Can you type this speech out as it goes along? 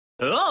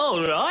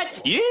All right,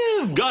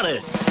 you've got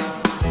it.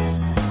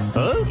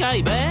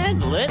 Okay,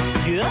 band, let's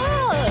go.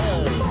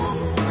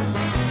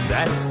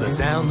 That's the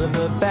sound of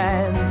the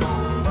band.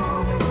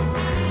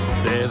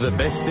 They're the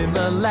best in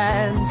the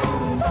land.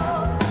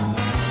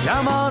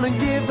 Come on and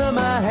give them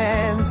a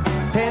hand.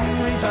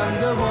 Henry's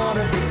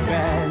Underwater Big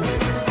Band.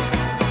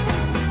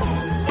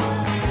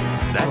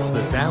 That's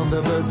the sound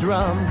of a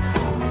drum.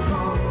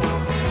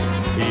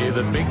 Hear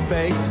the big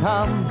bass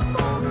hum.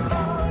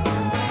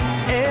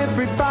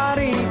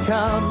 Everybody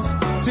comes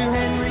to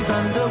Henry's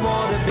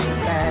Underwater Big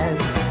Band.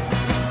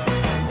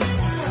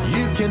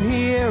 You can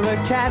hear a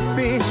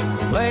catfish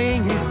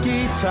playing his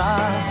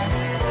guitar.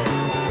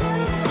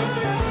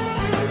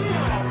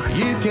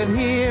 You can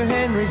hear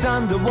Henry's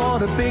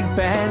Underwater Big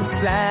Band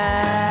sound.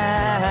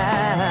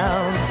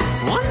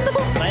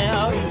 Wonderful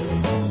sound.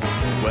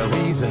 Well,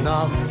 he's an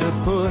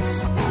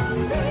octopus.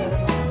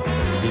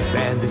 His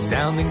band is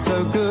sounding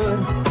so good.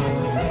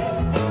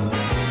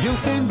 You'll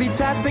soon be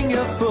tapping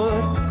your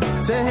foot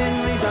to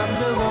Henry's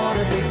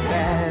Underwater Big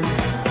Band.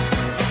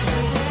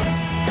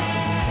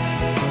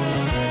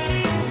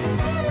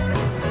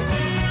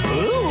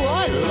 Ooh,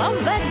 I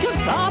love that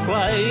guitar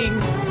playing.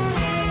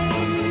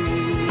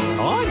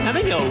 I'm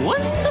having a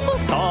wonderful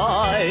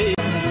time.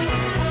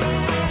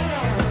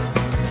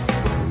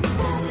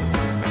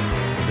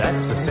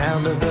 That's the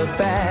sound of the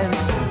band.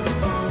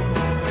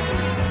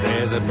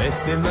 They're the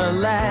best in the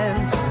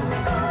land.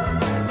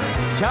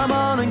 Come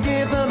on and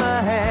give them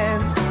a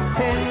hand.